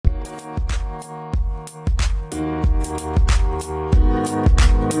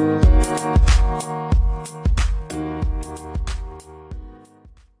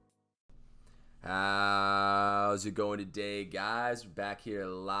it going today, guys? We're back here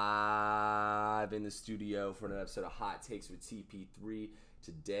live in the studio for another episode of Hot Takes with TP3.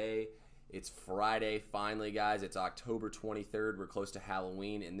 Today, it's Friday, finally, guys. It's October 23rd. We're close to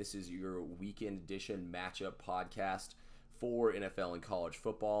Halloween, and this is your weekend edition matchup podcast for NFL and college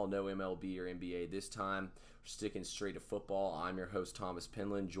football. No MLB or NBA this time. We're sticking straight to football. I'm your host, Thomas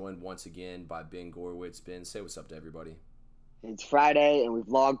Penland, joined once again by Ben Gorwitz. Ben, say what's up to everybody. It's Friday, and we've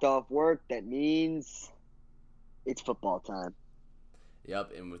logged off work. That means it's football time.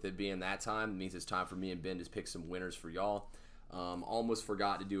 Yep, and with it being that time, it means it's time for me and Ben to pick some winners for y'all. Almost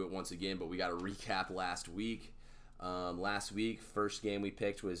forgot to do it once again, but we got to recap last week. Last week, first game we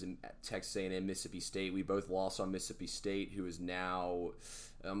picked was Texas A&M, Mississippi State. We both lost on Mississippi State, who is now,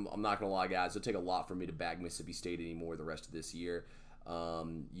 I'm not going to lie, guys, it'll take a lot for me to bag Mississippi State anymore the rest of this year.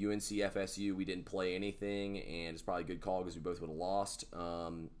 UNC FSU, we didn't play anything, and it's probably a good call because we both would have lost.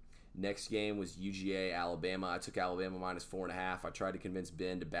 Next game was UGA Alabama. I took Alabama minus 4.5. I tried to convince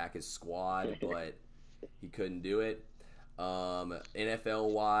Ben to back his squad, but he couldn't do it.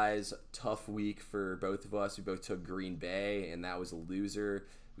 NFL wise, tough week for both of us. We both took Green Bay, and that was a loser.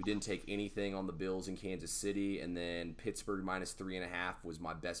 We didn't take anything on the Bills in Kansas City, and then Pittsburgh minus 3.5 was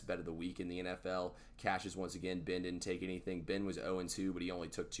my best bet of the week in the NFL. Cashes once again. Ben didn't take anything. Ben was 0-2, but he only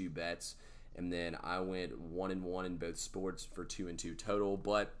took 2 bets. And then I went 1-1 in both sports for 2-2 total.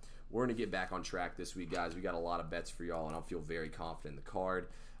 But we're going to get back on track this week, guys. We got a lot of bets for y'all, and I feel very confident in the card.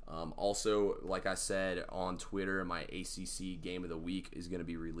 Also, like I said on Twitter, my ACC Game of the Week is going to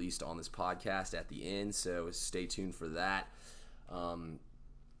be released on this podcast at the end, so stay tuned for that.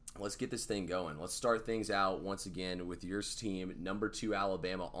 Let's get this thing going. Let's start things out once again with your team, number 2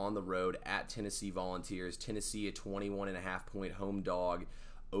 Alabama on the road at Tennessee Volunteers. Tennessee, a 21.5-point home dog.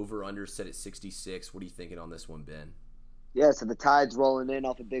 Over/under set at 66. What are you thinking on this one, Ben? Yeah, so the Tide's rolling in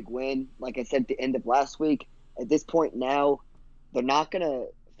off a big win. Like I said at the end of last week, at this point now, they're not going to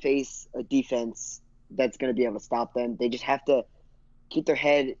face a defense that's going to be able to stop them. They just have to keep their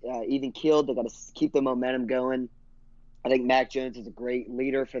head even keeled. They got to keep the momentum going. I think Mac Jones is a great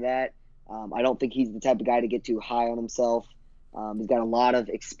leader for that. I don't think he's the type of guy to get too high on himself. He's got a lot of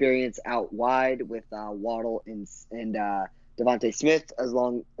experience out wide with Waddle and Devontae Smith, as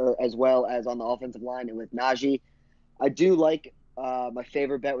well as on the offensive line and with Najee. I do like my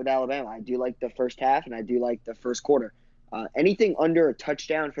favorite bet with Alabama. I do like the first half, and I do like the first quarter. Anything under a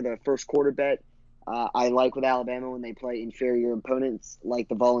touchdown for the first quarter bet, I like with Alabama when they play inferior opponents like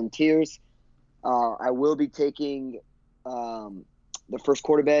the Volunteers. I will be taking the first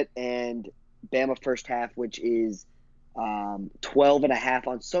quarter bet and Bama first half, which is 12.5.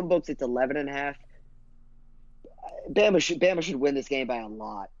 On some books, it's 11.5. Bama should win this game by a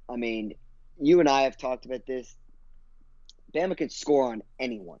lot. I mean, you and I have talked about this. Bama could score on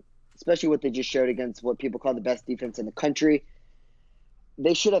anyone, especially what they just showed against what people call the best defense in the country.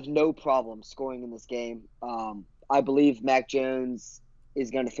 They should have no problem scoring in this game. I believe Mac Jones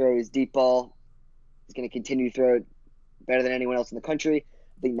is going to throw his deep ball. He's going to continue to throw it better than anyone else in the country.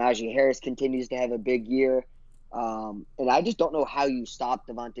 I think Najee Harris continues to have a big year. And I just don't know how you stop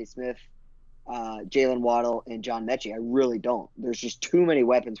Devontae Smith, Jalen Waddle, and John Mechie. I really don't. There's just too many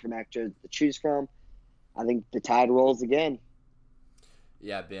weapons for Mac Jones to choose from. I think the Tide rolls again.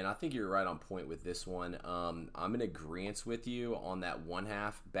 Yeah, Ben, I think you're right on point with this one. I'm in agreement with you on that one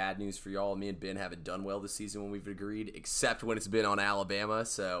half. Bad news for y'all. Me and Ben haven't done well this season when we've agreed, except when it's been on Alabama.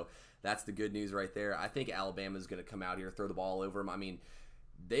 So that's the good news right there. I think Alabama's going to come out here, throw the ball over them. I mean,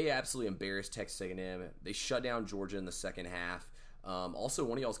 they absolutely embarrassed Texas A&M. They shut down Georgia in the second half. Also,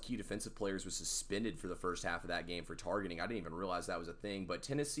 one of y'all's key defensive players was suspended for the first half of that game for targeting. I didn't even realize that was a thing. But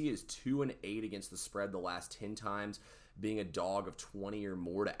Tennessee is 2-8 against the spread the last 10 times, being a dog of 20 or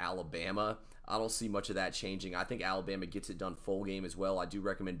more to Alabama. I don't see much of that changing. I think Alabama gets it done full game as well. I do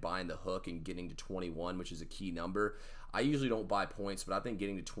recommend buying the hook and getting to 21, which is a key number. I usually don't buy points, but I think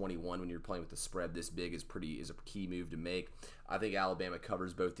getting to 21 when you're playing with the spread this big is a key move to make. I think Alabama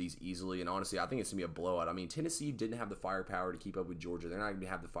covers both these easily, and honestly, I think it's going to be a blowout. I mean, Tennessee didn't have the firepower to keep up with Georgia. They're not going to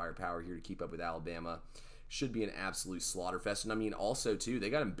have the firepower here to keep up with Alabama. Should be an absolute slaughter fest. And I mean, also, too, they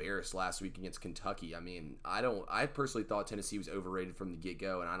got embarrassed last week against Kentucky. I mean, I personally thought Tennessee was overrated from the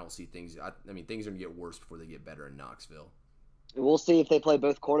get-go, and I don't see things – I mean, things are going to get worse before they get better in Knoxville. We'll see if they play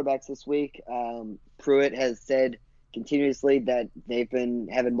both quarterbacks this week. Pruitt has said continuously that they've been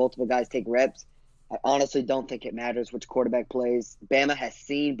having multiple guys take reps. I honestly don't think it matters which quarterback plays. Bama has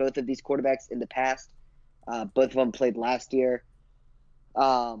seen both of these quarterbacks in the past. Both of them played last year.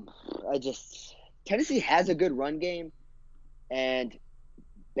 Tennessee has a good run game, and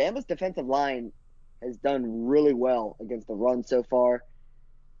Bama's defensive line has done really well against the run so far.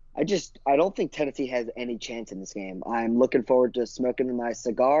 I don't think Tennessee has any chance in this game. I'm looking forward to smoking my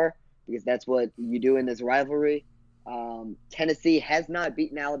cigar because that's what you do in this rivalry. Tennessee has not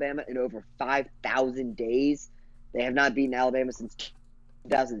beaten Alabama in over 5,000 days. They have not beaten Alabama since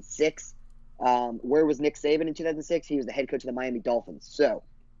 2006. Where was Nick Saban in 2006? He was the head coach of the Miami Dolphins. So,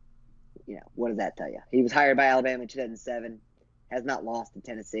 what does that tell you? He was hired by Alabama in 2007, has not lost to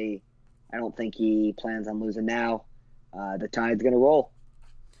Tennessee. I don't think he plans on losing now. The Tide's going to roll.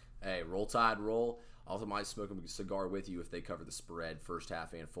 Hey, roll Tide, roll. Also, might smoke a cigar with you if they cover the spread first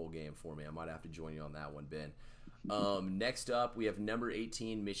half and full game for me. I might have to join you on that one, Ben. Next up, we have number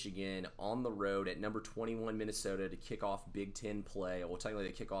 18 Michigan on the road at number 21 Minnesota to kick off Big Ten play. Well, technically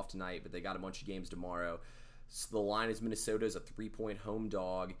they kick off tonight, but they got a bunch of games tomorrow. So the line is Minnesota is a 3-point home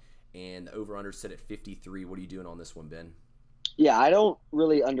dog, and the over/under set at 53. What are you doing on this one, Ben? Yeah, I don't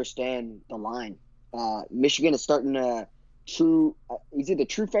really understand the line. Michigan is starting a he's either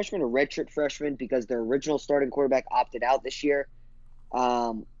true freshman or redshirt freshman because their original starting quarterback opted out this year.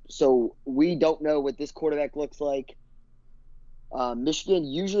 So we don't know what this quarterback looks like. Michigan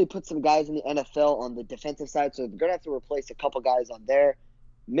usually puts some guys in the NFL on the defensive side, so they're going to have to replace a couple guys on there.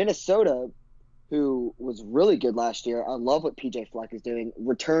 Minnesota, who was really good last year, I love what PJ Fleck is doing,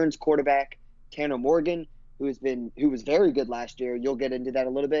 returns quarterback Tanner Morgan, who was very good last year. You'll get into that a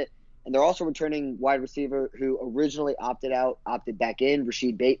little bit. And they're also returning wide receiver who originally opted out, opted back in,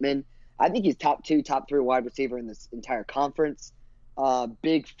 Rashid Bateman. I think he's top 2, top 3 wide receiver in this entire conference.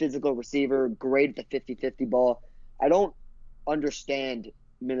 Big physical receiver, great at the 50-50 ball. I don't understand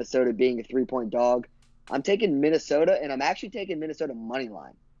Minnesota being a 3-point dog. I'm taking Minnesota, and I'm actually taking Minnesota money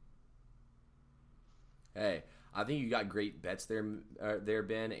line. Hey, I think you got great bets there,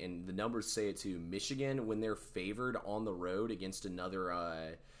 Ben, and the numbers say it too. Michigan, when they're favored on the road against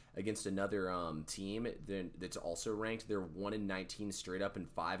another team that's also ranked, they're 1-19 straight up and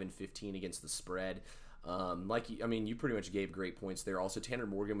 5-15 against the spread. You pretty much gave great points there. Also, Tanner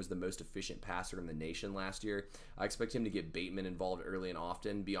Morgan was the most efficient passer in the nation last year. I expect him to get Bateman involved early and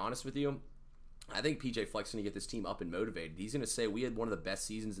often. Be honest with you, I think PJ Fleck's going to get this team up and motivated. He's going to say we had one of the best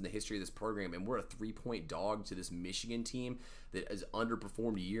seasons in the history of this program, and we're a 3-point dog to this Michigan team that has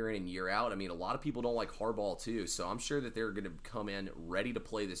underperformed year in and year out. I mean, a lot of people don't like Harbaugh too, so I'm sure that they're going to come in ready to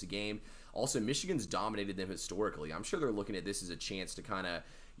play this game. Also, Michigan's dominated them historically. I'm sure they're looking at this as a chance to kind of,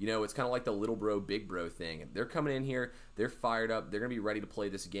 it's kind of like the little bro, big bro thing. They're coming in here. They're fired up. They're going to be ready to play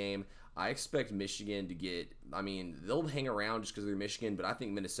this game. I expect Michigan to they'll hang around just because they're Michigan, but I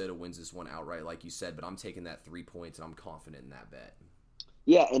think Minnesota wins this one outright, like you said. But I'm taking that 3 points, and I'm confident in that bet.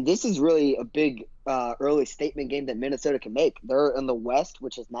 Yeah, and this is really a big early statement game that Minnesota can make. They're in the West,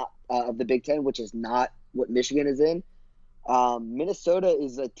 which is not of the Big Ten, which is not what Michigan is in. Minnesota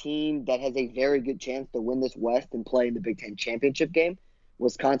is a team that has a very good chance to win this West and play in the Big Ten championship game.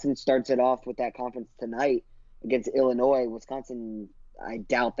 Wisconsin starts it off with that conference tonight against Illinois. Wisconsin, I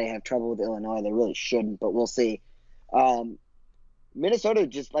doubt they have trouble with Illinois. They really shouldn't, but we'll see. Minnesota,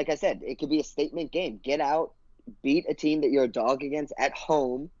 just like I said, it could be a statement game. Get out, beat a team that you're a dog against at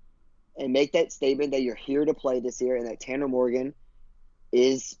home, and make that statement that you're here to play this year and that Tanner Morgan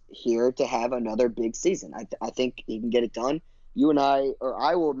is here to have another big season. I think he can get it done. I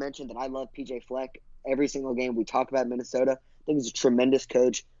will mention that I love PJ Fleck. Every single game we talk about Minnesota. I think he's a tremendous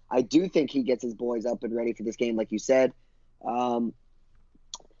coach. I do think he gets his boys up and ready for this game, like you said. And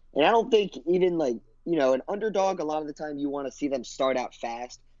I don't think even an underdog, a lot of the time you want to see them start out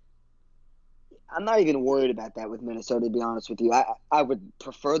fast. I'm not even worried about that with Minnesota, to be honest with you. I would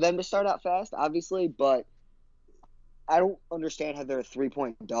prefer them to start out fast, obviously, but I don't understand how they're a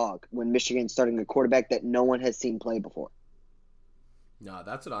 3-point dog when Michigan's starting a quarterback that no one has seen play before. No,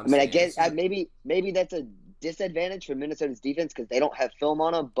 that's what I'm saying. I guess maybe that's a disadvantage for Minnesota's defense because they don't have film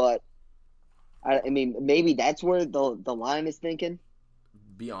on them, but maybe that's where the line is thinking.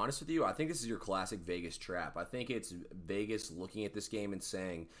 Be honest with you, I think this is your classic Vegas trap. I think it's Vegas looking at this game and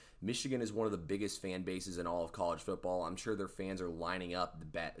saying Michigan is one of the biggest fan bases in all of college football. I'm sure their fans are lining up to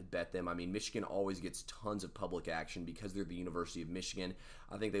bet them. I mean, Michigan always gets tons of public action because they're the University of Michigan.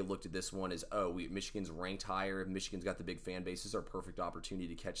 I think they looked at this one as, Michigan's ranked higher. Michigan's got the big fan base. This is our perfect opportunity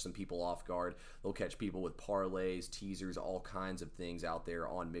to catch some people off guard. They'll catch people with parlays, teasers, all kinds of things out there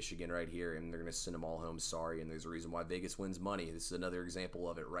on Michigan right here, and they're going to send them all home sorry, and there's a reason why Vegas wins money. This is another example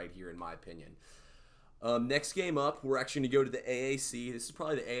of it right here, in my opinion. Next game up, we're actually going to go to the AAC. This is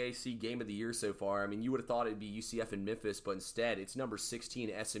probably the AAC game of the year so far. I mean, you would have thought it'd be UCF and Memphis, but instead it's number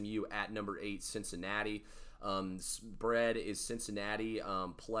 16 SMU at number 8 Cincinnati. Spread is Cincinnati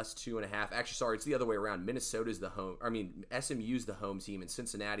plus 2.5. Actually, sorry, it's the other way around. SMU's the home team, and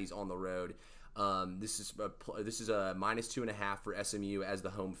Cincinnati's on the road. This is a -2.5 for SMU as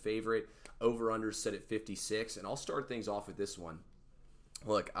the home favorite. Over/under set at 56, and I'll start things off with this one.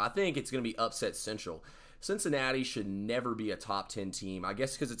 Look, I think it's going to be upset central. Cincinnati should never be a top 10 team. I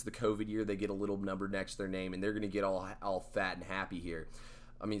guess because it's the COVID year, they get a little number next to their name, and they're going to get all fat and happy here.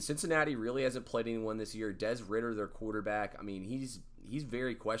 I mean, Cincinnati really hasn't played anyone this year. Des Ridder, their quarterback, I mean, he's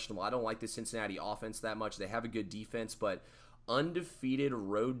very questionable. I don't like the Cincinnati offense that much. They have a good defense, but undefeated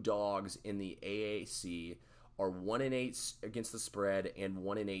road dogs in the AAC are 1-8 against the spread and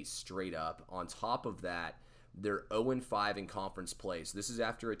 1-8 straight up. On top of that, they're 0-5 in conference play. So this is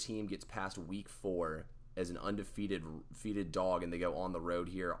after a team gets past week 4 as an undefeated dog, and they go on the road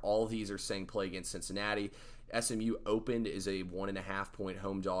here. All of these are saying play against Cincinnati. SMU opened as a 1.5-point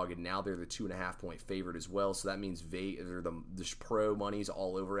home dog, and now they're the 2.5-point favorite as well. So that means they're the pro money's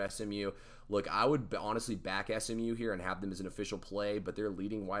all over SMU. Look, I would honestly back SMU here and have them as an official play, but their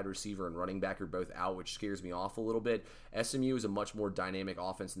leading wide receiver and running back are both out, which scares me off a little bit. SMU is a much more dynamic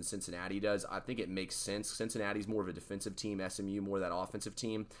offense than Cincinnati does. I think it makes sense. Cincinnati's more of a defensive team, SMU more that offensive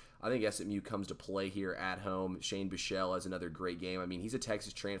team. I think SMU comes to play here at home. Shane Buechele has another great game. I mean, he's a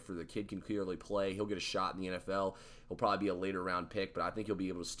Texas transfer. The kid can clearly play. He'll get a shot in the NFL. He'll probably be a later round pick, but I think he'll be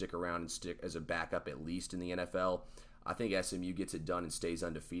able to stick around and stick as a backup at least in the NFL. I think SMU gets it done and stays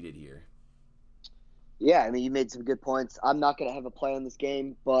undefeated here. Yeah, I mean, you made some good points. I'm not going to have a play on this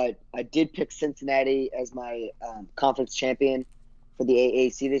game, but I did pick Cincinnati as my conference champion for the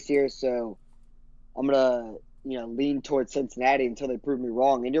AAC this year, so I'm going to lean towards Cincinnati until they prove me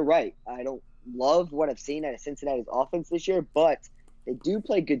wrong. And you're right. I don't love what I've seen out of Cincinnati's offense this year, but they do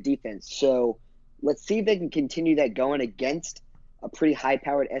play good defense. So let's see if they can continue that going against a pretty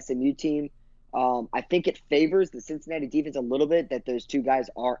high-powered SMU team. I think it favors the Cincinnati defense a little bit that those two guys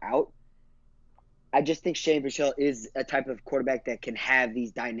are out. I just think Shane Buechele is a type of quarterback that can have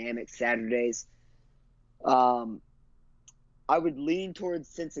these dynamic Saturdays. I would lean towards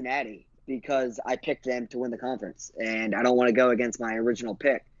Cincinnati because I picked them to win the conference, and I don't want to go against my original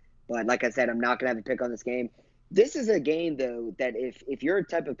pick. But like I said, I'm not going to have a pick on this game. This is a game, though, that if you're a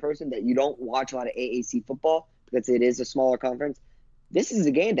type of person that you don't watch a lot of AAC football because it is a smaller conference, this is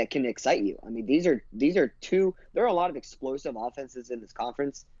a game that can excite you. I mean, these are two – there are a lot of explosive offenses in this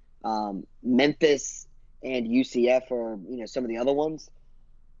conference. Memphis and UCF are, some of the other ones.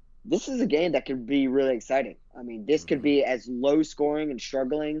 This is a game that could be really exciting. I mean, this could be as low scoring and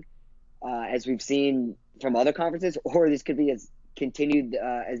struggling as we've seen from other conferences, or this could be as continued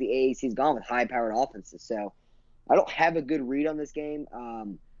as the AAC's gone with high-powered offenses. So I don't have a good read on this game.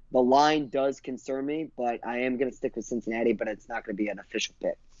 The line does concern me, but I am going to stick with Cincinnati, but it's not going to be an official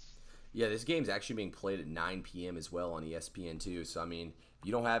pick. Yeah, this game's actually being played at 9 p.m. as well on ESPN2. So, I mean, if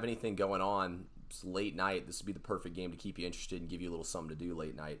you don't have anything going on, it's late night, this would be the perfect game to keep you interested and give you a little something to do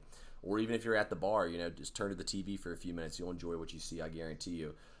late night. Or even if you're at the bar, just turn to the TV for a few minutes. You'll enjoy what you see, I guarantee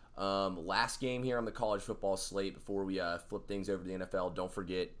you. Last game here on the college football slate before we flip things over to the NFL. Don't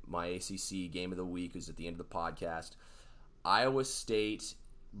forget, my ACC game of the week is at the end of the podcast. Iowa State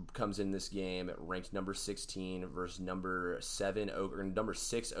comes in this game ranked number 16 versus number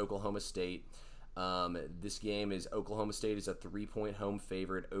 6 Oklahoma State. This game is Oklahoma State is a 3-point home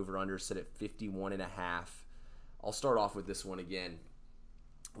favorite. Over/under set at 51.5. I'll start off with this one again.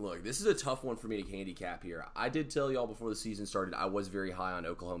 Look, this is a tough one for me to handicap here. I did tell y'all before the season started I was very high on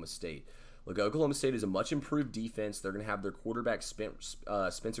Oklahoma State. Look, Oklahoma State is a much improved defense. They're going to have their quarterback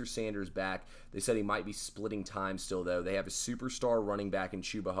Spencer Sanders back. They said he might be splitting time still, though. They have a superstar running back in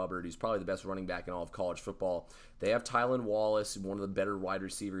Chuba Hubbard, who's probably the best running back in all of college football. They have Tylan Wallace, one of the better wide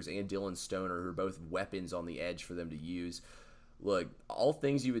receivers, and Dylan Stoner, who are both weapons on the edge for them to use. Look, all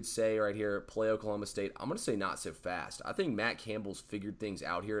things you would say right here, play Oklahoma State. I'm going to say not so fast. I think Matt Campbell's figured things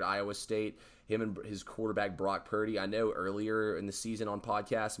out here at Iowa State. Him and his quarterback, Brock Purdy. I know earlier in the season on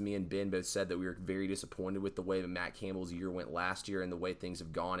podcast, me and Ben both said that we were very disappointed with the way that Matt Campbell's year went last year and the way things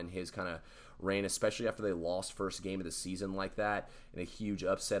have gone in his kind of reign, especially after they lost first game of the season like that in a huge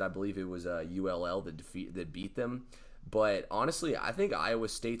upset. I believe it was ULL that beat them. But honestly, I think Iowa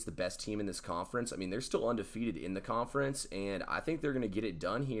State's the best team in this conference. I mean, they're still undefeated in the conference, and I think they're going to get it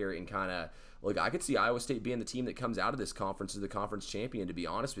done here and kind of, look, I could see Iowa State being the team that comes out of this conference as the conference champion, to be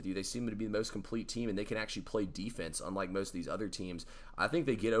honest with you. They seem to be the most complete team, and they can actually play defense, unlike most of these other teams. I think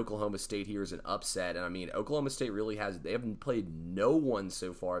they get Oklahoma State here as an upset, and I mean, Oklahoma State really they haven't played no one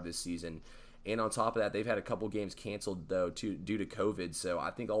so far this season. And on top of that, they've had a couple games canceled, though, due to COVID. So I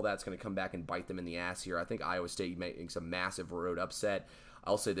think all that's going to come back and bite them in the ass here. I think Iowa State makes a massive road upset.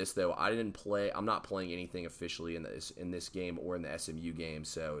 I'll say this, though. I'm not playing anything officially in this game or in the SMU game,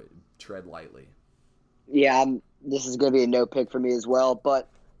 so tread lightly. Yeah, this is going to be a no pick for me as well.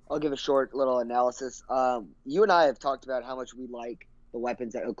 But I'll give a short little analysis. You and I have talked about how much we like the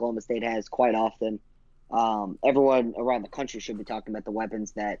weapons that Oklahoma State has quite often. Everyone around the country should be talking about the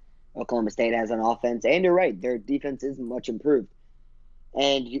weapons that Oklahoma State has on offense. And you're right, their defense is much improved.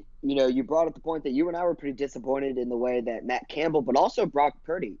 And, you brought up the point that you and I were pretty disappointed in the way that Matt Campbell, but also Brock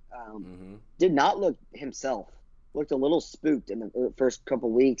Purdy, did not look himself. Looked a little spooked in the first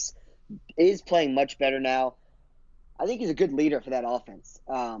couple weeks. Is playing much better now. I think he's a good leader for that offense.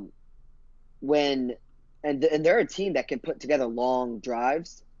 They're a team that can put together long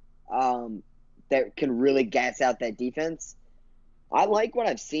drives that can really gas out that defense. I like what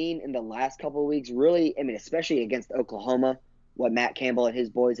I've seen in the last couple of weeks. Really, I mean, especially against Oklahoma, what Matt Campbell and his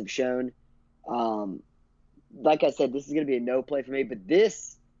boys have shown. Like I said, this is going to be a no play for me, but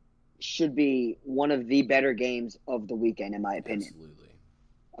this should be one of the better games of the weekend, in my opinion.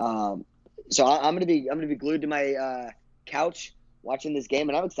 Absolutely. So I'm gonna be glued to my couch watching this game,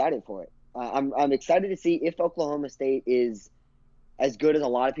 and I'm excited for it. I'm excited to see if Oklahoma State is as good as a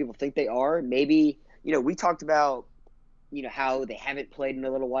lot of people think they are. Maybe we talked about how they haven't played in a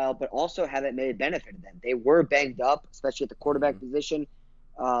little while, but also haven't made it benefited them. They were banged up, especially at the quarterback position.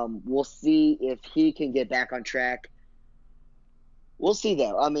 We'll see if he can get back on track. We'll see,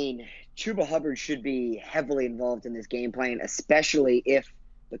 though. I mean, Chuba Hubbard should be heavily involved in this game plan, especially if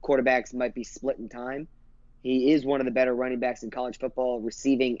the quarterbacks might be split in time. He is one of the better running backs in college football,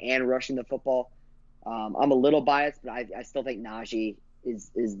 receiving and rushing the football. I'm a little biased, but I still think Najee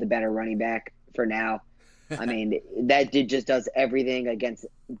is the better running back for now. I mean, that dude just does everything against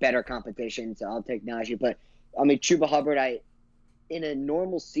better competition, so I'll take Najee. But, I mean, Chuba Hubbard, in a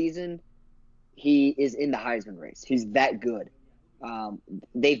normal season, he is in the Heisman race. He's that good.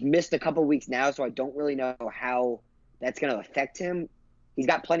 They've missed a couple weeks now, so I don't really know how that's going to affect him. He's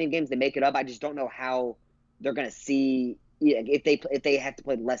got plenty of games to make it up. I just don't know how they're going to see if they have to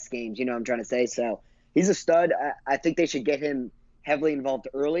play less games. You know what I'm trying to say? So he's a stud. I think they should get him heavily involved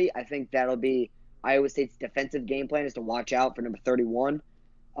early. I think that'll be Iowa State's defensive game plan is to watch out for number 31,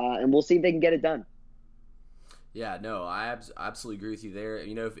 and we'll see if they can get it done. Yeah, no, I absolutely agree with you there.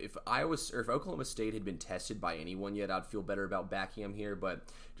 If Oklahoma State had been tested by anyone yet, I'd feel better about backing them here. But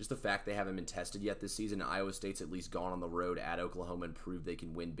just the fact they haven't been tested yet this season, Iowa State's at least gone on the road at Oklahoma and proved they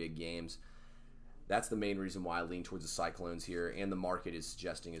can win big games. That's the main reason why I lean towards the Cyclones here, and the market is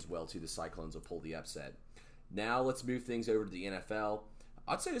suggesting as well, too, the Cyclones will pull the upset. Now let's move things over to the NFL.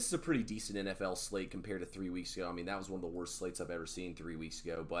 I'd say this is a pretty decent NFL slate compared to 3 weeks ago. I mean, that was one of the worst slates I've ever seen 3 weeks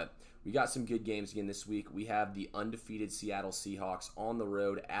ago, but we got some good games again this week. We have the undefeated Seattle Seahawks on the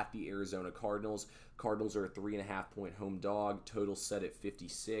road at the Arizona Cardinals. Cardinals are a 3.5-point home dog. Total set at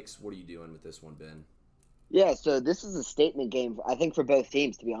 56. What are you doing with this one, Ben? Yeah, so this is a statement game, I think, for both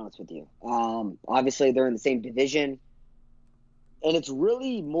teams, to be honest with you. Obviously, they're in the same division, and it's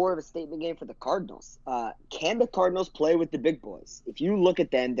really more of a statement game for the Cardinals. Can the Cardinals play with the big boys? If you look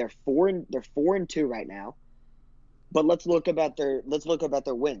at them, they're 4-2 right now. But let's look about their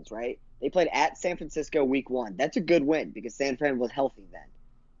wins, right? They played at San Francisco week 1. That's a good win because San Fran was healthy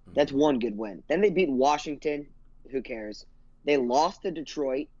then. That's one good win. Then they beat Washington. Who cares? They lost to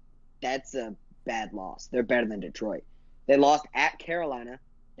Detroit. That's a bad loss. They're better than Detroit. They lost at Carolina.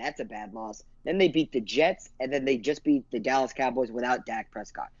 That's a bad loss. Then they beat the Jets, and then they just beat the Dallas Cowboys without Dak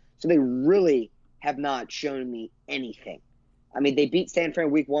Prescott. So they really have not shown me anything. I mean, they beat San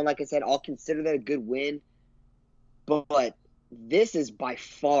Fran week 1, like I said. I'll consider that a good win. But this is by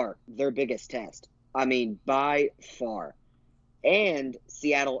far their biggest test. I mean, by far. And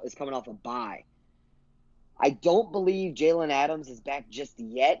Seattle is coming off a bye. I don't believe Jalen Adams is back just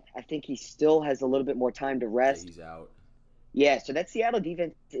yet. I think he still has a little bit more time to rest. Yeah, he's out. Yeah, so that Seattle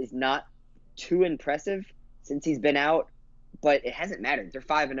defense is not too impressive since he's been out, but it hasn't mattered. They're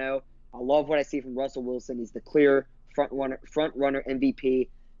 5-0. I love what I see from Russell Wilson. He's the clear front runner MVP.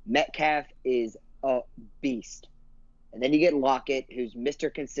 Metcalf is a beast. And then you get Lockett, who's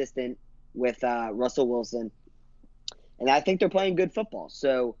Mr. Consistent with Russell Wilson. And I think they're playing good football.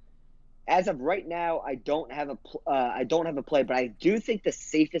 So as of right now, I don't have a play, but I do think the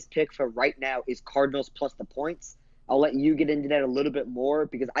safest pick for right now is Cardinals plus the points. I'll let you get into that a little bit more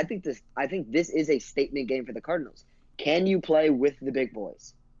because I think this is a statement game for the Cardinals. Can you play with the big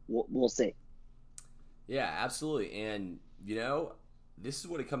boys? We'll see. Yeah, absolutely. And, this is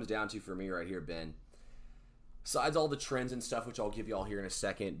what it comes down to for me right here, Ben. Besides all the trends and stuff, which I'll give you all here in a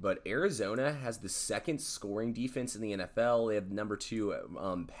second, but Arizona has the second scoring defense in the NFL. They have number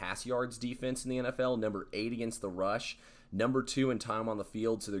 2 pass yards defense in the NFL, number 8 against the rush, number 2 in time on the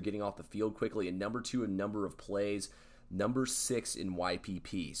field, so they're getting off the field quickly, and number 2 in number of plays, number 6 in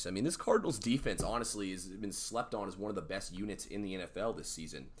YPP. So, I mean, this Cardinals defense, honestly, has been slept on as one of the best units in the NFL this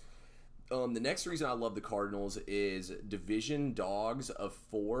season. The next reason I love the Cardinals is division dogs of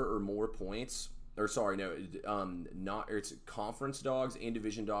 4 or more points. Or sorry, no, it's conference dogs and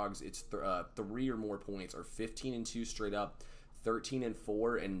division dogs. It's 3 or more points, or 15-2 straight up,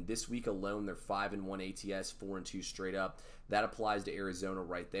 13-4, and this week alone they're 5-1 ATS, 4-2 straight up. That applies to Arizona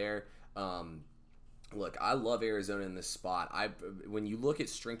right there. Look, I love Arizona in this spot. When you look at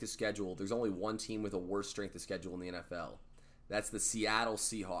strength of schedule, there's only one team with a worse strength of schedule in the NFL. That's the Seattle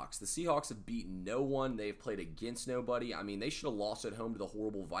Seahawks. The Seahawks have beaten no one. They've played against nobody. I mean, they should have lost at home to the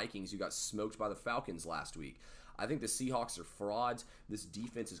horrible Vikings who got smoked by the Falcons last week. I think the Seahawks are frauds. This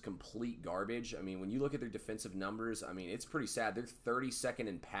defense is complete garbage. I mean, when you look at their defensive numbers, I mean, it's pretty sad. They're 32nd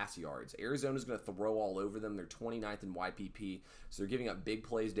in pass yards. Arizona's going to throw all over them. They're 29th in YPP, so they're giving up big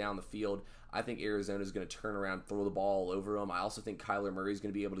plays down the field. I think Arizona's going to turn around, throw the ball all over them. I also think Kyler Murray's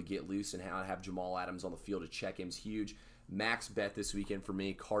going to be able to get loose and have Jamal Adams on the field to check him is huge. Max bet this weekend for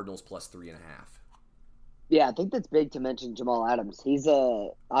me, Cardinals plus 3.5. Yeah, I think that's big to mention Jamal Adams.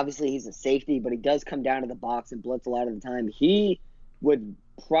 Obviously he's a safety, but he does come down to the box and blitz a lot of the time. He would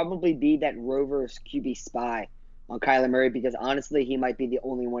probably be that Rovers QB spy on Kyler Murray because honestly, he might be the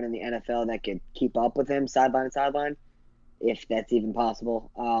only one in the NFL that could keep up with him sideline to sideline, if that's even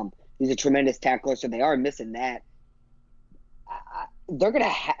possible. He's a tremendous tackler, so they are missing that. They're going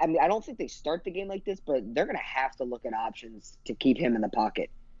to I don't think they start the game like this, but they're going to have to look at options to keep him in the pocket.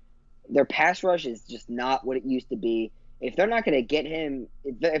 Their pass rush is just not what it used to be. If they're not going to get him,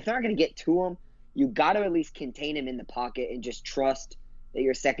 if they're not going to get to him, you got to at least contain him in the pocket and just trust that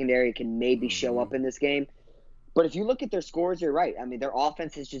your secondary can maybe show up in this game. But if you look at their scores, you're right. I mean, their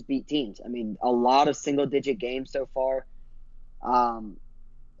offense has just beat teams. I mean, a lot of single-digit games so far. I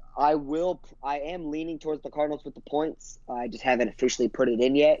am leaning towards the Cardinals with the points. I just haven't officially put it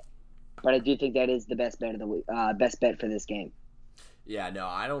in yet, but I do think that is the best bet of the week, best bet for this game. Yeah, no,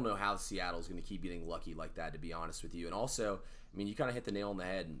 I don't know how Seattle's going to keep getting lucky like that, to be honest with you. And also, I mean, you kind of hit the nail on the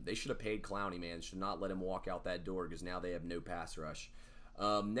head. They should have paid Clowney, man. Should not let him walk out that door because now they have no pass rush.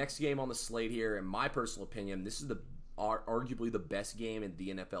 Next game on the slate here, in my personal opinion, this is arguably the best game in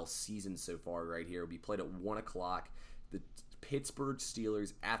the NFL season so far right here. It'll be played at 1 o'clock. The Pittsburgh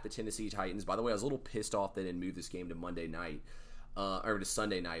Steelers at the Tennessee Titans. By the way, I was a little pissed off they didn't move this game to Monday night, or to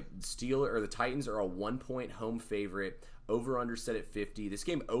Sunday night. The Titans are a 1-point home favorite. Over/under set at 50. This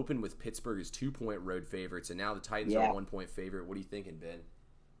game opened with Pittsburgh as 2-point road favorites, and now the Titans are a 1-point favorite. What are you thinking, Ben?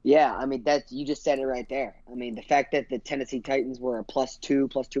 Yeah, I mean you just said it right there. I mean the fact that the Tennessee Titans were a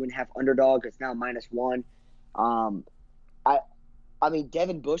 +2.5 underdog, it's now -1. I mean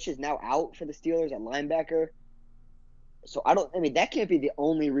Devin Bush is now out for the Steelers at linebacker. So that can't be the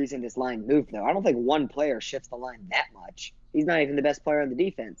only reason this line moved, though. I don't think one player shifts the line that much. He's not even the best player on the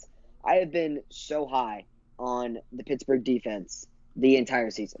defense. I have been so high on the Pittsburgh defense the entire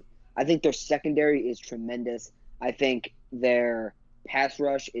season. I think their secondary is tremendous. I think their pass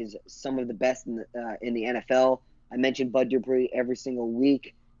rush is some of the best in the NFL. I mentioned Bud Dupree every single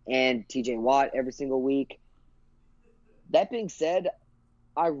week and TJ Watt every single week. That being said,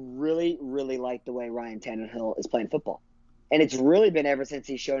 I really, really like the way Ryan Tannehill is playing football. And it's really been ever since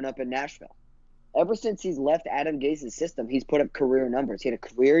he's shown up in Nashville. Ever since he's left Adam Gase's system, he's put up career numbers. He had a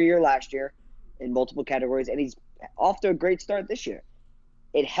career year last year in multiple categories, and he's off to a great start this year.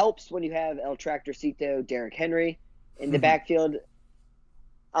 It helps when you have El Tractorcito, Derrick Henry in the backfield.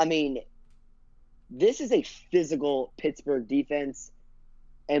 I mean, this is a physical Pittsburgh defense,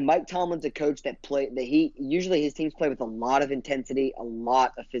 and Mike Tomlin's a coach usually his teams play with a lot of intensity, a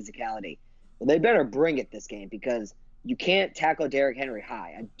lot of physicality. Well, they better bring it this game because you can't tackle Derrick Henry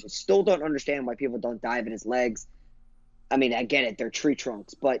high. I still don't understand why people don't dive in his legs. I mean, I get it, they're tree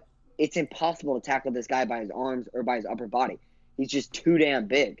trunks, but it's impossible to tackle this guy by his arms or by his upper body. He's just too damn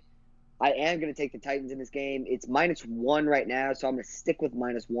big. I am going to take the Titans in this game. It's -1 right now, so I'm going to stick with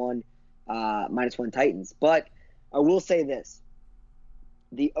 -1 Titans. But I will say this.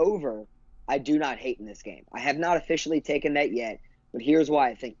 The over, I do not hate in this game. I have not officially taken that yet, but here's why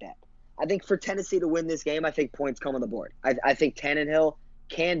I think that. I think for Tennessee to win this game, I think points come on the board. I think Tannehill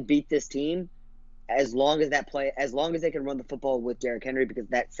can beat this team as long as they can run the football with Derrick Henry because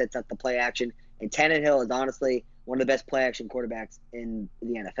that sets up the play action. And Tannehill is honestly one of the best play action quarterbacks in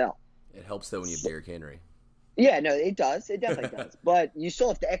the NFL. It helps though when you have Derrick Henry. Yeah, no, it does. It definitely does. But you still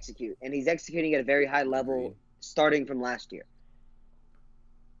have to execute, and he's executing at a very high level starting from last year.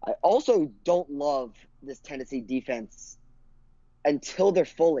 I also don't love this Tennessee defense until they're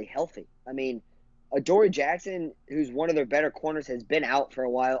fully healthy. I mean, Adoree Jackson, who's one of their better corners, has been out for a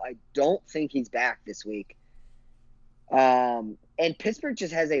while. I don't think he's back this week. And Pittsburgh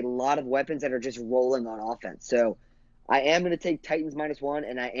just has a lot of weapons that are just rolling on offense. So I am going to take Titans -1,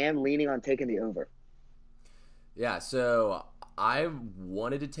 and I am leaning on taking the over. Yeah, so I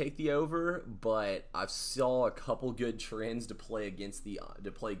wanted to take the over, but I saw a couple good trends to play against it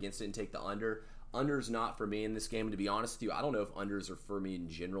and take the under. Under's not for me in this game. And to be honest with you, I don't know if unders are for me in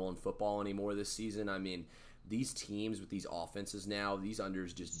general in football anymore this season. I mean, these teams with these offenses now, these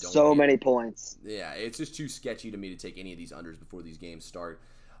unders just don't So hit. many points. Yeah, it's just too sketchy to me to take any of these unders before these games start.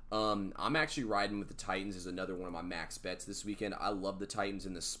 I'm actually riding with the Titans as another one of my max bets this weekend. I love the Titans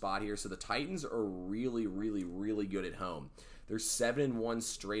in this spot here. So the Titans are really, really, really good at home. They're 7-1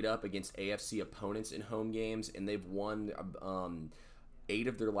 straight up against AFC opponents in home games, and they've won 8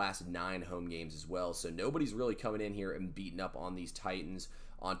 of their last 9 home games as well. So nobody's really coming in here and beating up on these Titans.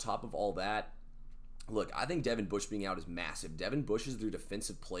 On top of all that, look, I think Devin Bush being out is massive. Devin Bush is their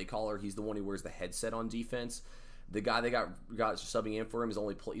defensive play caller. He's the one who wears the headset on defense. The guy they got subbing in for him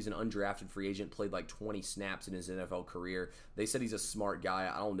he's an undrafted free agent, played like 20 snaps in his NFL career. They said he's a smart guy.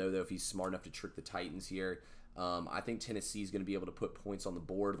 I don't know, though, if he's smart enough to trick the Titans here. I think Tennessee is going to be able to put points on the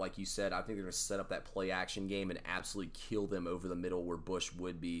board. Like you said, I think they're going to set up that play-action game and absolutely kill them over the middle where Bush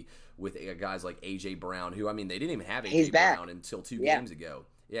would be with guys like A.J. Brown, who, I mean, they didn't even have A.J. Brown until 2 games ago.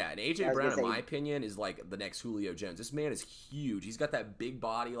 Yeah, and A.J. Brown, in my opinion, is like the next Julio Jones. This man is huge. He's got that big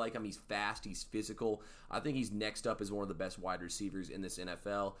body like him. He's fast. He's physical. I think he's next up as one of the best wide receivers in this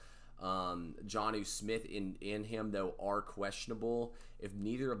NFL. Jonnu Smith in him, though, are questionable. If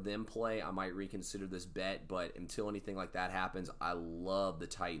neither of them play, I might reconsider this bet, but until anything like that happens, I love the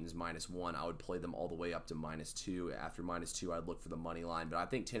Titans -1. I would play them all the way up to -2. After -2, I'd look for the money line, but I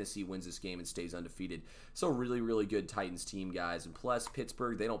think Tennessee wins this game and stays undefeated. So really, really good Titans team, guys. And plus,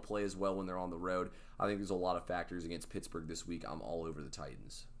 Pittsburgh, they don't play as well when they're on the road. I think there's a lot of factors against Pittsburgh this week. I'm all over the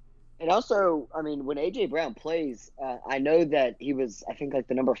Titans. And also, I mean, when A.J. Brown plays, I know that he was, I think, like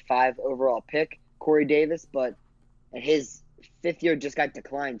the number 5 overall pick, Corey Davis, but his 5th year just got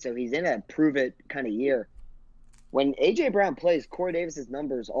declined, so he's in a prove-it kind of year. When A.J. Brown plays, Corey Davis's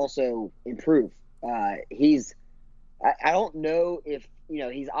numbers also improve. I don't know if,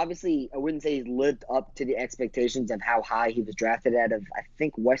 he's obviously, I wouldn't say he's lived up to the expectations of how high he was drafted out of, I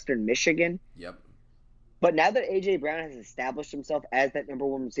think, Western Michigan. Yep. But now that A.J. Brown has established himself as that number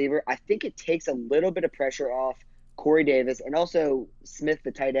 1 receiver, I think it takes a little bit of pressure off Corey Davis. And also Smith,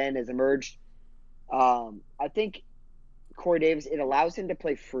 the tight end, has emerged. I think Corey Davis, it allows him to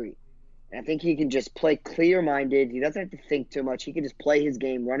play free. And I think he can just play clear-minded. He doesn't have to think too much. He can just play his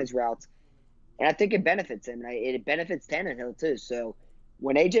game, run his routes. And I think it benefits him. And it benefits Tannehill, too. So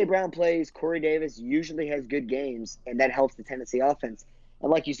when A.J. Brown plays, Corey Davis usually has good games, and that helps the Tennessee offense. And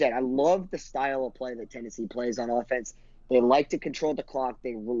like you said, I love the style of play that Tennessee plays on offense. They like to control the clock.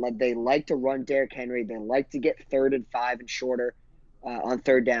 They like to run Derrick Henry. They like to get 3rd and 5 and shorter on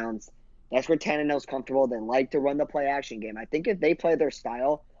 3rd downs. That's where Tannehill's comfortable. They like to run the play-action game. I think if they play their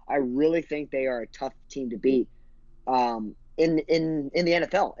style, I really think they are a tough team to beat in the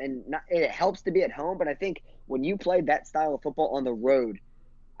NFL. And it helps to be at home, but I think when you play that style of football on the road,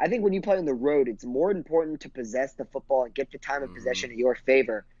 I think when you play on the road, it's more important to possess the football and get the time of possession in your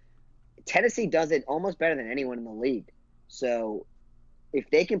favor. Tennessee does it almost better than anyone in the league. So if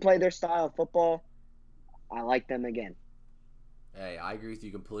they can play their style of football, I like them again. Hey, I agree with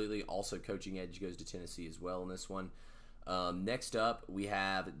you completely. Also, coaching edge goes to Tennessee as well in this one. Next up, we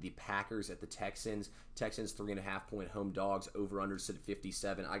have the Packers at the Texans. Texans 3.5-point home dogs. Over-under sit at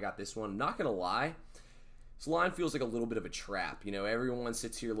 57. I got this one. I'm not going to lie. This line feels like a little bit of a trap. Everyone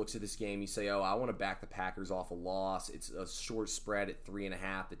sits here, looks at this game. You say, oh, I want to back the Packers off a loss. It's a short spread at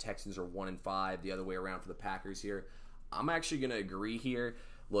 3.5. The Texans are 1-5. The other way around for the Packers here. I'm actually going to agree here.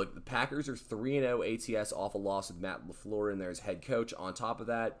 Look, the Packers are 3-0 ATS off a loss with Matt LaFleur in there as head coach. On top of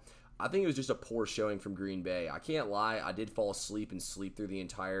that, I think it was just a poor showing from Green Bay. I can't lie. I did fall asleep and sleep through the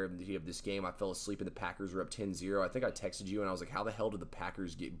entirety of this game. I fell asleep and the Packers were up 10-0. I think I texted you and I was like, how the hell did the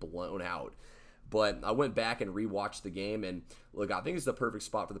Packers get blown out? But I went back and rewatched the game, and look, I think it's the perfect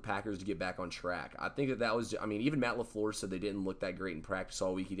spot for the Packers to get back on track. I think that was, even Matt LaFleur said they didn't look that great in practice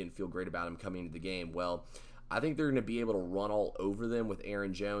all week. He didn't feel great about him coming into the game. Well, I think they're going to be able to run all over them with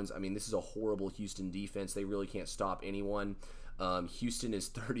Aaron Jones. This is a horrible Houston defense. They really can't stop anyone. Houston is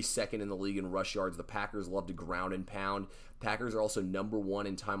 32nd in the league in rush yards. The Packers love to ground and pound. Packers are also number 1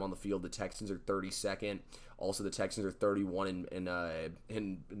 in time on the field. The Texans are 32nd. Also, the Texans are 31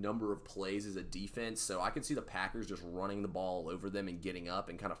 in number of plays as a defense. So I can see the Packers just running the ball over them and getting up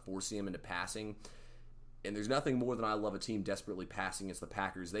and kind of forcing them into passing. And there's nothing more than I love a team desperately passing against the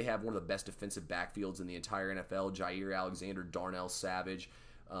Packers. They have one of the best defensive backfields in the entire NFL. Jair Alexander, Darnell Savage.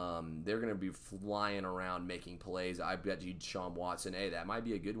 They're going to be flying around making plays. I bet you Deshaun Watson, hey, that might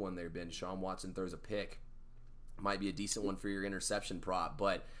be a good one there, Ben. Deshaun Watson throws a pick. Might be a decent one for your interception prop.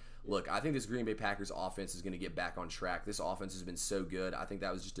 But look, I think this Green Bay Packers offense is going to get back on track. This offense has been so good. I think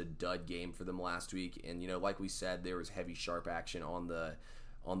that was just a dud game for them last week. And, like we said, there was heavy, sharp action on the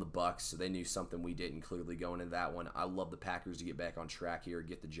Bucs, so they knew something we didn't clearly going into that one. I love the Packers to get back on track here,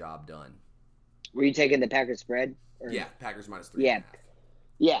 get the job done. Were you taking the Packers spread? Or? Yeah, Packers minus 3.5.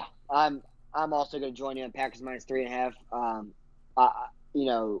 Yeah. I'm also going to join you on Packers minus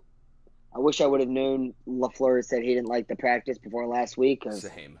 3.5. I wish I would have known LaFleur said he didn't like the practice before last week.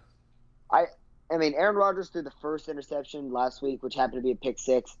 Same. I mean, Aaron Rodgers threw the first interception last week, which happened to be a pick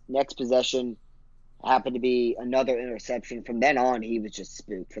six. Next possession happened to be another interception. From then on, he was just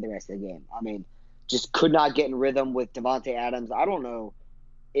spooked for the rest of the game. I mean, just could not get in rhythm with Davante Adams. I don't know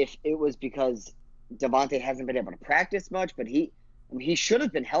if it was because Davante hasn't been able to practice much, but he should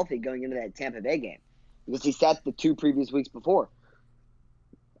have been healthy going into that Tampa Bay game because he sat the 2 previous weeks before.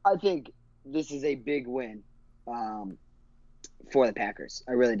 I think this is a big win for the Packers.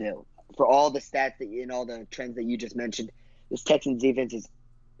 I really do. For all the stats and all the trends that you just mentioned, this Texans defense is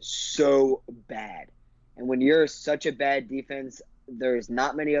so bad. And when you're such a bad defense, there's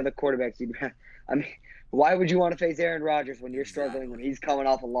not many other quarterbacks. I mean, why would you want to face Aaron Rodgers when you're struggling, when he's coming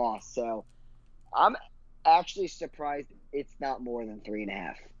off a loss? So I'm actually surprised it's not more than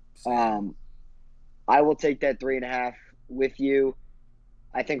 3.5. I will take that 3.5 with you.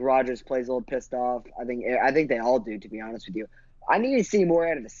 I think Rodgers plays a little pissed off. I think they all do, to be honest with you. I need to see more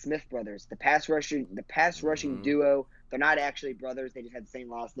out of the Smith brothers, the pass rushing duo. They're not actually brothers; they just had the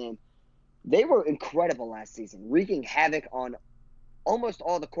same last name. They were incredible last season, wreaking havoc on almost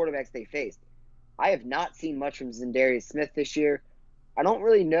all the quarterbacks they faced. I have not seen much from Za'Darius Smith this year. I don't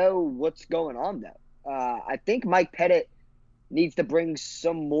really know what's going on though. I think Mike Pettit needs to bring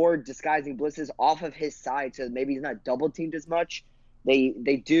some more disguising blitzes off of his side, so maybe he's not double teamed as much.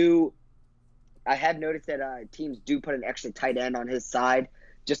 They do. I have noticed that teams do put an extra tight end on his side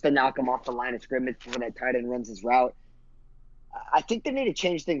just to knock him off the line of scrimmage when that tight end runs his route. I think they need to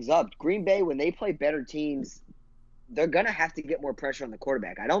change things up. Green Bay, when they play better teams, they're going to have to get more pressure on the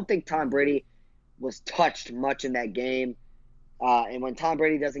quarterback. I don't think Tom Brady was touched much in that game. And when Tom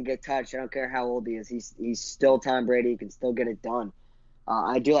Brady doesn't get touched, I don't care how old he is, he's still Tom Brady. He can still get it done.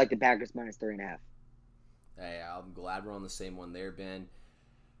 I do like the Packers minus 3.5. Hey, I'm glad we're on the same one there, Ben.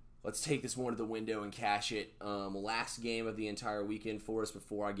 Let's take this one to the window and cash it. Last game of the entire weekend for us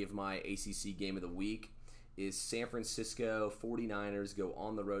before I give my ACC game of the week is San Francisco 49ers go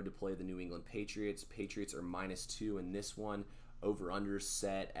on the road to play the New England Patriots. Patriots are -2 in this one. Over-under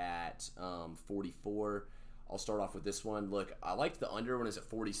set at 44. I'll start off with this one. Look, I liked the under when it's at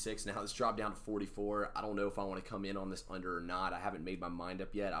 46. Now it's dropped down to 44. I don't know if I want to come in on this under or not. I haven't made my mind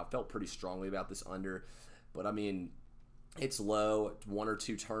up yet. I felt pretty strongly about this under. But, I mean, it's low. 1 or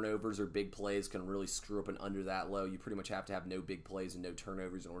 2 turnovers or big plays can really screw up an under that low. You pretty much have to have no big plays and no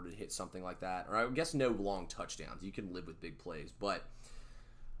turnovers in order to hit something like that. Or I guess no long touchdowns. You can live with big plays. But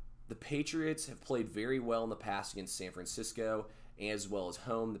the Patriots have played very well in the past against San Francisco as well as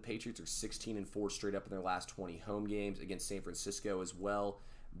home. The Patriots are 16-4 straight up in their last 20 home games against San Francisco as well.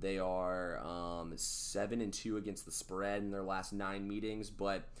 They are 7-2 against the spread in their last 9 meetings.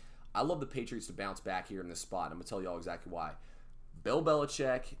 But I love the Patriots to bounce back here in this spot. I'm going to tell you all exactly why. Bill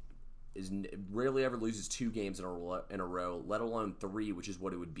Belichick rarely ever loses 2 games in a row, let alone 3, which is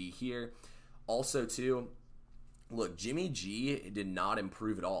what it would be here. Also, too, look, Jimmy G did not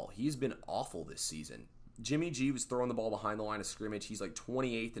improve at all. He's been awful this season. Jimmy G was throwing the ball behind the line of scrimmage. He's like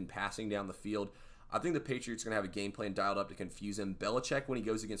 28th in passing down the field. I think the Patriots are going to have a game plan dialed up to confuse him. Belichick, when he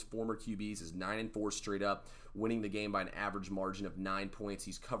goes against former QBs, is 9-4 straight up, winning the game by an average margin of 9 points.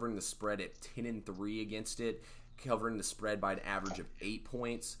 He's covering the spread at 10-3 against it, covering the spread by an average of 8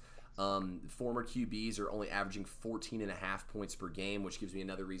 points. Former QBs are only averaging 14.5 points per game, which gives me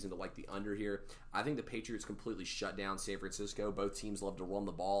another reason to like the under here. I think the Patriots completely shut down San Francisco. Both teams love to run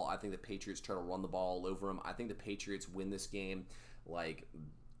the ball. I think the Patriots try to run the ball all over them. I think the Patriots win this game like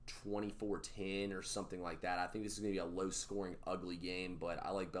 24-10 or something like that. I think this is going to be a low-scoring, ugly game, but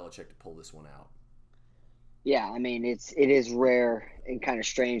I like Belichick to pull this one out. Yeah, I mean, it is rare and kind of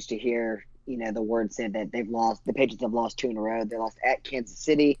strange to hear, the word said that the Patriots have lost 2 in a row. They lost at Kansas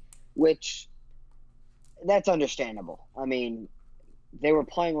City, which that's understandable. I mean, they were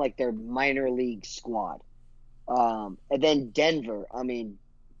playing like their minor league squad. And then Denver, I mean,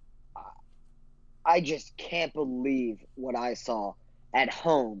 I just can't believe what I saw at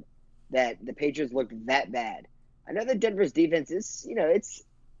home, that the Patriots looked that bad. I know that Denver's defense is, it's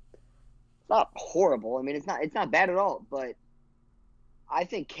not horrible. I mean, it's not bad at all, but I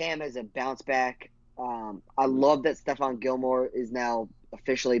think Cam has a bounce back. I love that Stephon Gilmore is now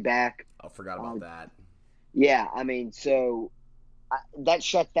officially back. I forgot about that. Yeah, I mean, so that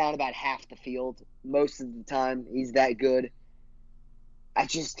shuts down about half the field most of the time. He's that good. I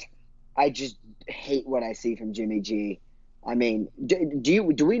just, I just hate what I see from Jimmy G. I mean,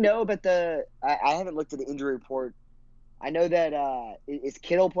 do we know about the? I haven't looked at the injury report. I know that is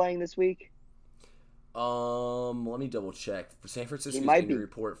Kittle playing this week? Let me double check. For San He Francisco's might injury be.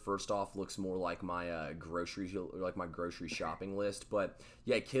 report, first off, looks more like my grocery shopping list. But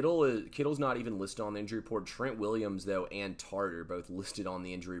yeah, Kittle's not even listed on the injury report. Trent Williams though and Tarter both listed on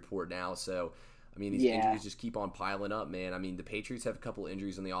the injury report now. So I mean, these Yeah, injuries just keep on piling up, man. I mean, the Patriots have a couple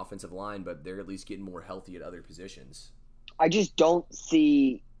injuries on the offensive line, but they're at least getting more healthy at other positions. I just don't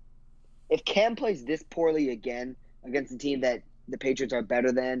see if Cam plays this poorly again against a team that the Patriots are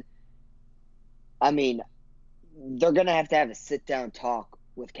better than. I mean, they're gonna have a sit down talk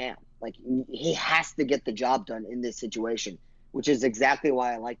with Cam. Like he has to get the job done in this situation, which is exactly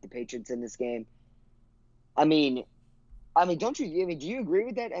why I like the Patriots in this game. I mean, don't you? I mean, do you agree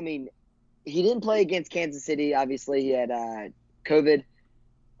with that? I mean, he didn't play against Kansas City. Obviously, he had COVID.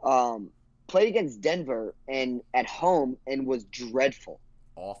 Um, Played against Denver and at home and was dreadful.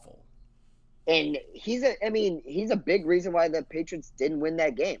 Awful. And he's a big reason why the Patriots didn't win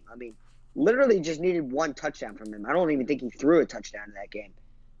that game. I mean, literally just needed one touchdown from him. I don't even think he threw a touchdown in that game.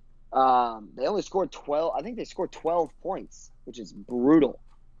 They only scored 12. I think they scored 12 points, which is brutal.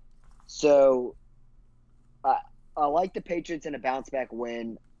 So uh, I like the Patriots in a bounce back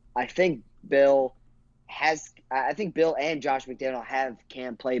win. I think Bill I think Bill and Josh McDaniel have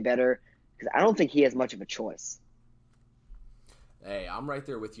Cam play better because I don't think he has much of a choice. Hey, I'm right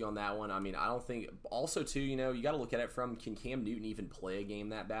there with you on that one. I mean, I don't think. Also, too, you got to look at it from can Cam Newton even play a game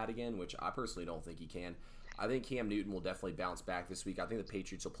that bad again? Which I personally don't think he can. I think Cam Newton will definitely bounce back this week. I think the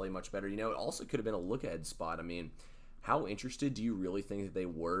Patriots will play much better. It also could have been a look ahead spot. I mean, how interested do you really think that they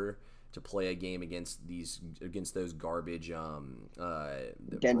were to play a game against those garbage the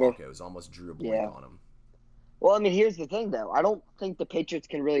Denver, Broncos? Almost drew a blank yeah. on them. Well, I mean, here's the thing, though. I don't think the Patriots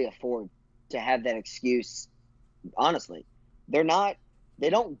can really afford to have that excuse. Honestly, they're not. They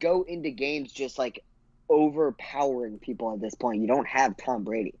don't go into games just like overpowering people at this point. You don't have Tom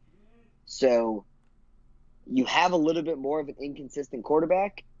Brady, so you have a little bit more of an inconsistent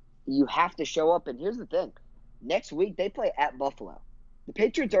quarterback. You have to show up. And here's the thing: next week they play at Buffalo. The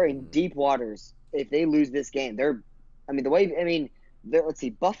Patriots are in deep waters if they lose this game. I mean, let's see.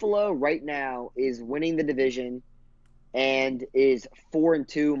 Buffalo right now is winning the division and is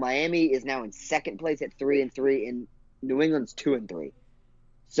 4-2. Miami is now in second place at 3-3, and New England's 2-3.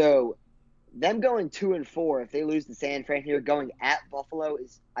 So them going 2-4, if they lose to San Fran here, going at Buffalo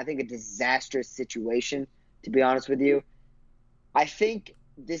is, I think, a disastrous situation. To be honest with you, I think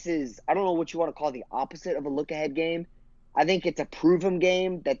this is, I don't know what you want to call the opposite of a look ahead game. I think it's a prove 'em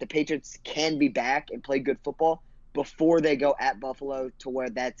game that the Patriots can be back and play good football before they go at Buffalo to where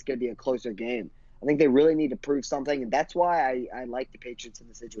that's going to be a closer game. I think they really need to prove something, and that's why I like the Patriots in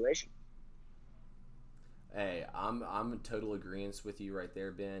the situation. Hey, I'm in total agreement with you right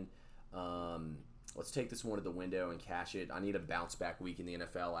there, Ben. Let's take this one to the window and cash it. I need a bounce back week in the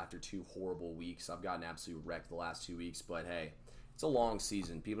NFL after 2 horrible weeks. I've gotten absolute wrecked the last 2 weeks, but hey, it's a long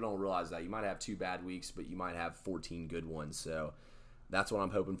season. People don't realize that. You might have 2 bad weeks, but you might have 14 good ones. So that's what I'm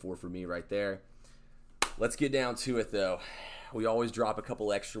hoping for me right there. Let's get down to it, though. We always drop a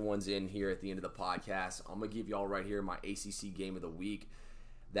couple extra ones in here at the end of the podcast. I'm going to give y'all right here my ACC game of the week.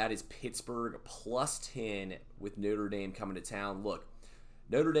 That is Pittsburgh +10 with Notre Dame coming to town. Look,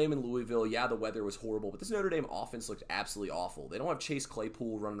 Notre Dame and Louisville, yeah, the weather was horrible, but this Notre Dame offense looked absolutely awful. They don't have Chase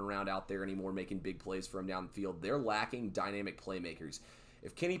Claypool running around out there anymore making big plays for him down the field. They're lacking dynamic playmakers.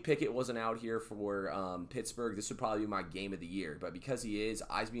 If Kenny Pickett wasn't out here for Pittsburgh, this would probably be my game of the year. But because he is,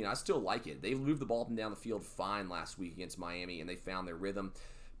 I still like it. They moved the ball up and down the field fine last week against Miami, and they found their rhythm.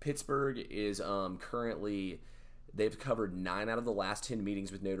 Pittsburgh is currently, they've covered 9 out of the last 10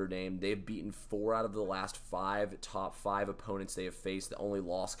 meetings with Notre Dame. They've beaten 4 out of the last 5 top 5 opponents they have faced. The only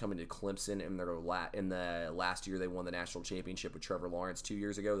loss coming to Clemson in the last year they won the national championship with Trevor Lawrence 2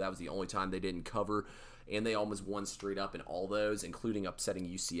 years ago. That was the only time they didn't cover, and they almost won straight up in all those, including upsetting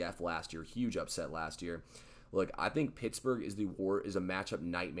UCF last year. Huge upset last year. Look, I think Pittsburgh is a matchup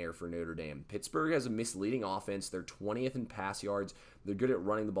nightmare for Notre Dame. Pittsburgh has a misleading offense. They're 20th in pass yards. They're good at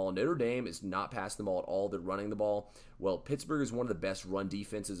running the ball. Notre Dame is not passing the ball at all. They're running the ball. Well, Pittsburgh is one of the best run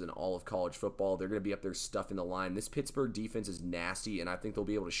defenses in all of college football. They're going to be up there stuffing the line. This Pittsburgh defense is nasty, and I think they'll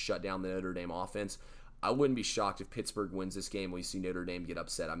be able to shut down the Notre Dame offense. I wouldn't be shocked if Pittsburgh wins this game when we see Notre Dame get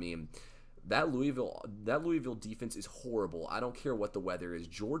upset. I mean, That Louisville defense is horrible. I don't care what the weather is.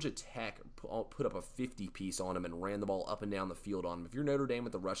 Georgia Tech put up a 50-piece on them and ran the ball up and down the field on them. If you're Notre Dame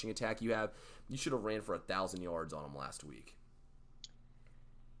with the rushing attack you should have ran for 1,000 yards on them last week.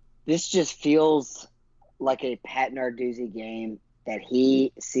 This just feels like a Pat Narduzzi game that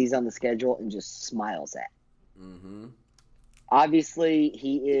he sees on the schedule and just smiles at. Mm-hmm. Obviously,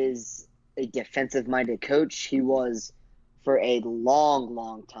 he is a defensive-minded coach. He was for a long,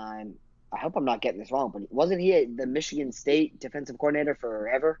 long time. I hope I'm not getting this wrong, but wasn't he the Michigan State defensive coordinator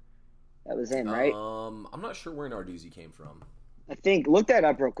forever? That was him, right? I'm not sure where Narduzzi came from. I think look that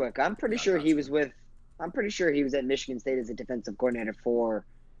up real quick. I'm pretty sure he you. was with. I'm pretty sure he was at Michigan State as a defensive coordinator for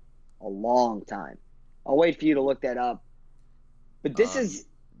a long time. I'll wait for you to look that up. But this is.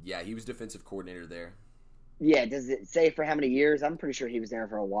 Yeah, he was defensive coordinator there. Yeah, does it say for how many years? I'm pretty sure he was there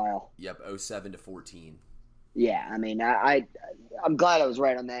for a while. Yep, 07 to 14. Yeah, I mean, I'm glad I was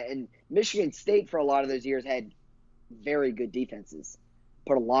right on that. And Michigan State for a lot of those years had very good defenses.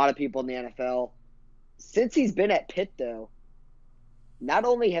 Put a lot of people in the NFL. Since he's been at Pitt, though, not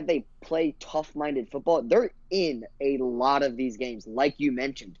only have they played tough-minded football, they're in a lot of these games, like you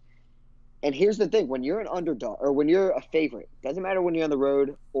mentioned. And here's the thing. When you're an underdog or when you're a favorite, doesn't matter when you're on the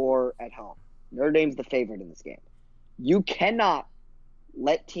road or at home, Notre Dame's the favorite in this game. You cannot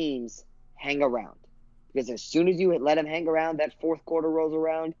let teams hang around. Because as soon as you let them hang around, that fourth quarter rolls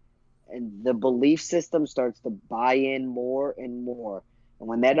around, and the belief system starts to buy in more and more. And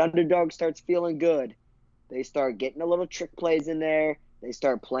when that underdog starts feeling good, they start getting a little trick plays in there. They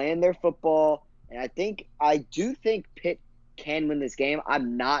start playing their football. And I do think Pitt can win this game. I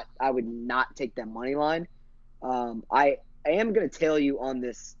would not take that money line. I am going to tail you on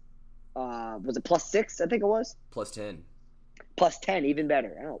this. Was it +6? I think it was. +10. +10, even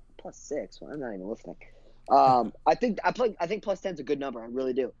better. I don't know, +6. Well, I'm not even listening. I think +10 is a good number. I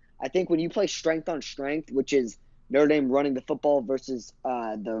really do. I think when you play strength on strength, which is Notre Dame running the football versus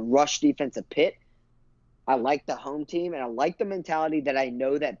the rush defense of Pitt, I like the home team, and I like the mentality that I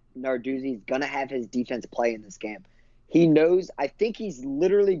know that Narduzzi is going to have his defense play in this game. He knows – I think he's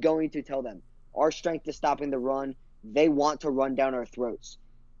literally going to tell them, our strength is stopping the run. They want to run down our throats.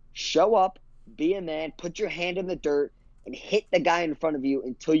 Show up, be a man, put your hand in the dirt, and hit the guy in front of you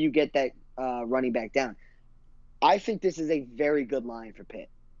until you get that running back down. I think this is a very good line for Pitt.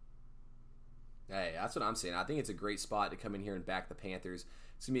 Hey, that's what I'm saying. I think it's a great spot to come in here and back the Panthers.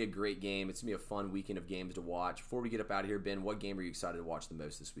 It's going to be a great game. It's going to be a fun weekend of games to watch. Before we get up out of here, Ben, what game are you excited to watch the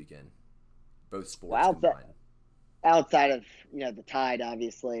most this weekend? Both sports combined. Outside of the Tide,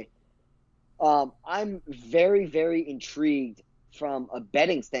 obviously. I'm very, very intrigued from a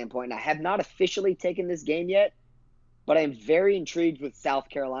betting standpoint. I have not officially taken this game yet, but I'm very intrigued with South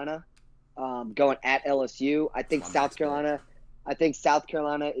Carolina going at LSU. I think South Carolina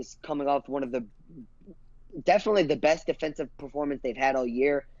is coming off one of definitely the best defensive performance they've had all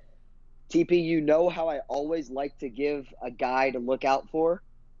year. TP, you know how I always like to give a guy to look out for.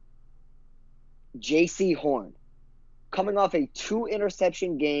 J.C. Horn. Coming off a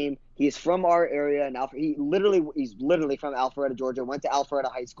 2-interception game. He is from our area. And he's literally from Alpharetta, Georgia. Went to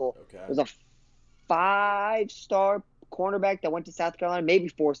Alpharetta High School. Okay. Was a 5-star cornerback that went to South Carolina, maybe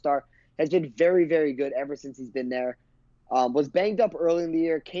 4-star. Has been very, very good ever since he's been there. Was banged up early in the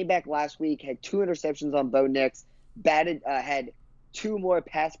year, came back last week, had 2 interceptions on Bo Nix, had 2 more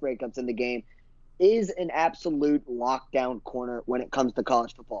pass breakups in the game, is an absolute lockdown corner when it comes to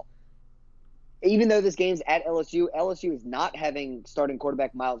college football. Even though this game's at LSU is not having starting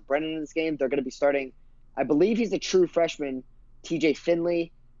quarterback Miles Brennan in this game. They're going to be starting, I believe he's a true freshman, TJ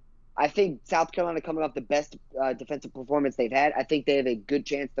Finley. I think South Carolina coming off the best defensive performance they've had. I think they have a good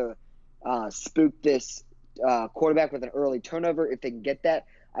chance to spook this quarterback with an early turnover if they can get that.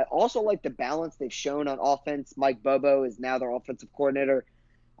 I also like the balance they've shown on offense. Mike Bobo is now their offensive coordinator.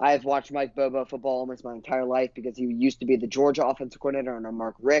 I have watched Mike Bobo football almost my entire life because he used to be the Georgia offensive coordinator under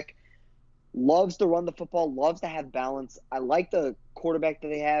Mark Richt. Loves to run the football, loves to have balance. I like the quarterback that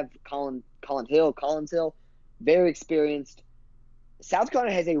they have, Collins Hill, very experienced. South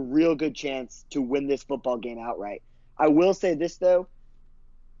Carolina has a real good chance to win this football game outright. I will say this, though.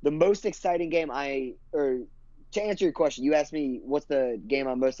 The most exciting game to answer your question, you asked me what's the game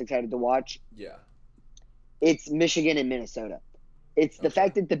I'm most excited to watch. Yeah. It's Michigan and Minnesota. It's the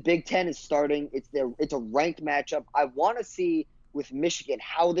fact that the Big Ten is starting. It's a ranked matchup. I want to see with Michigan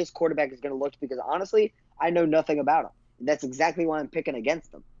how this quarterback is going to look because, honestly, I know nothing about him. And that's exactly why I'm picking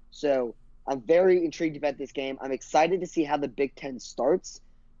against them. So I'm very intrigued about this game. I'm excited to see how the Big Ten starts.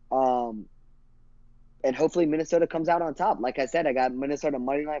 And hopefully Minnesota comes out on top. Like I said, I got Minnesota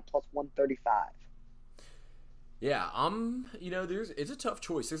money line plus 135. Yeah, it's a tough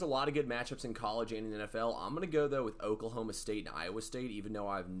choice. There's a lot of good matchups in college and in the NFL. I'm going to go, though, with Oklahoma State and Iowa State, even though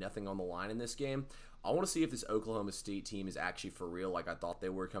I have nothing on the line in this game. I want to see if this Oklahoma State team is actually for real like I thought they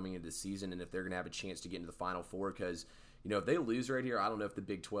were coming into the season, and if they're going to have a chance to get into the Final Four, because, if they lose right here, I don't know if the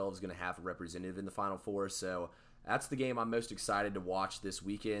Big 12 is going to have a representative in the Final Four, so that's the game I'm most excited to watch this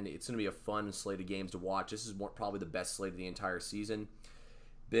weekend. It's going to be a fun slate of games to watch. This is probably the best slate of the entire season.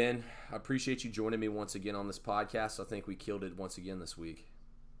 Ben, I appreciate you joining me once again on this podcast. I think we killed it once again this week.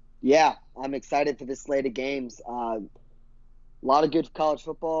 Yeah, I'm excited for this slate of games. A lot of good college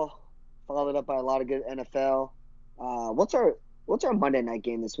football, followed up by a lot of good NFL. What's our Monday night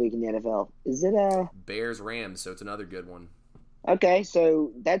game this week in the NFL? Is it Bears Rams? So it's another good one. Okay,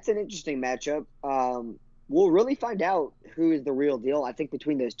 so that's an interesting matchup. We'll really find out who is the real deal. I think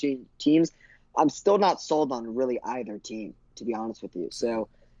between those two teams, I'm still not sold on really either team, to be honest with you. So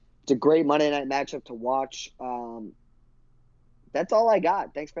it's a great Monday night matchup to watch. That's all I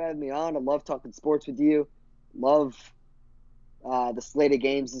got. Thanks for having me on. I love talking sports with you. Love the slate of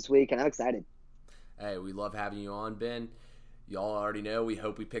games this week, and I'm excited. Hey, we love having you on, Ben. Y'all already know we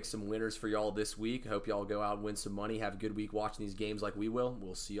hope we pick some winners for y'all this week. Hope y'all go out and win some money. Have a good week watching these games like we will.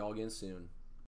 We'll see y'all again soon.